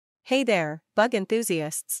Hey there, bug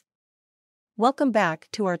enthusiasts! Welcome back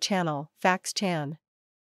to our channel, Facts Chan.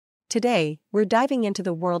 Today, we're diving into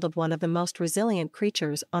the world of one of the most resilient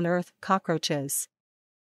creatures on Earth, cockroaches.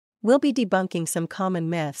 We'll be debunking some common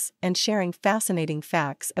myths and sharing fascinating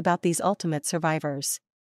facts about these ultimate survivors.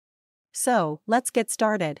 So, let's get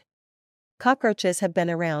started. Cockroaches have been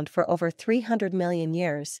around for over 300 million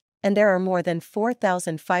years, and there are more than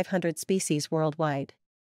 4,500 species worldwide.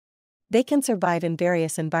 They can survive in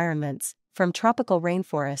various environments, from tropical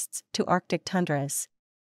rainforests to Arctic tundras.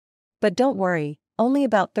 But don't worry, only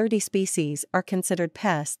about 30 species are considered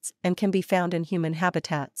pests and can be found in human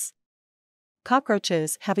habitats.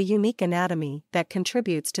 Cockroaches have a unique anatomy that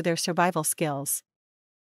contributes to their survival skills.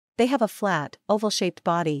 They have a flat, oval-shaped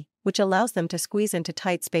body, which allows them to squeeze into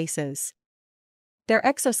tight spaces. Their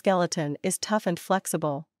exoskeleton is tough and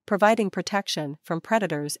flexible, providing protection from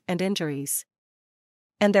predators and injuries.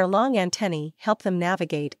 And their long antennae help them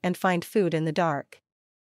navigate and find food in the dark.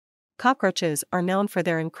 Cockroaches are known for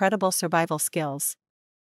their incredible survival skills.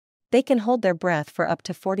 They can hold their breath for up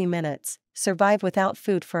to 40 minutes, survive without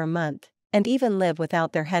food for a month, and even live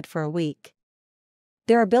without their head for a week.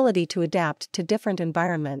 Their ability to adapt to different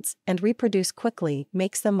environments and reproduce quickly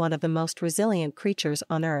makes them one of the most resilient creatures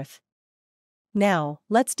on Earth. Now,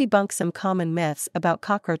 let's debunk some common myths about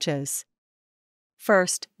cockroaches.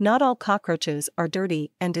 First, not all cockroaches are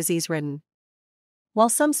dirty and disease-ridden. While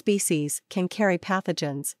some species can carry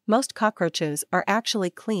pathogens, most cockroaches are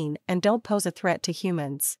actually clean and don't pose a threat to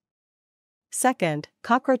humans. Second,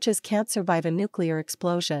 cockroaches can't survive a nuclear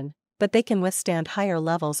explosion, but they can withstand higher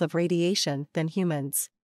levels of radiation than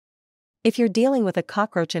humans. If you're dealing with a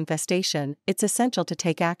cockroach infestation, it's essential to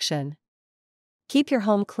take action. Keep your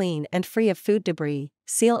home clean and free of food debris,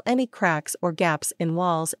 seal any cracks or gaps in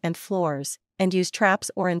walls and floors, and use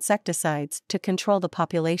traps or insecticides to control the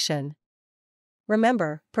population.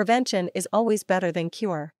 Remember, prevention is always better than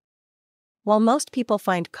cure. While most people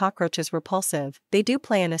find cockroaches repulsive, they do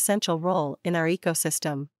play an essential role in our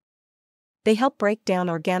ecosystem. They help break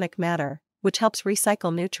down organic matter, which helps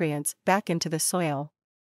recycle nutrients back into the soil.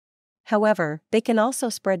 However, they can also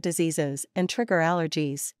spread diseases and trigger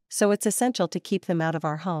allergies, so it's essential to keep them out of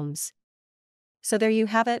our homes. So there you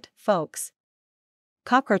have it, folks.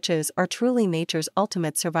 Cockroaches are truly nature's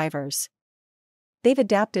ultimate survivors. They've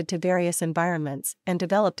adapted to various environments and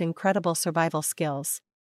developed incredible survival skills.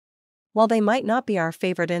 While they might not be our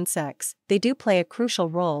favorite insects, they do play a crucial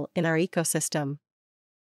role in our ecosystem.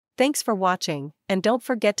 Thanks for watching, and don't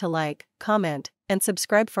forget to like, comment, and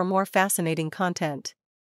subscribe for more fascinating content.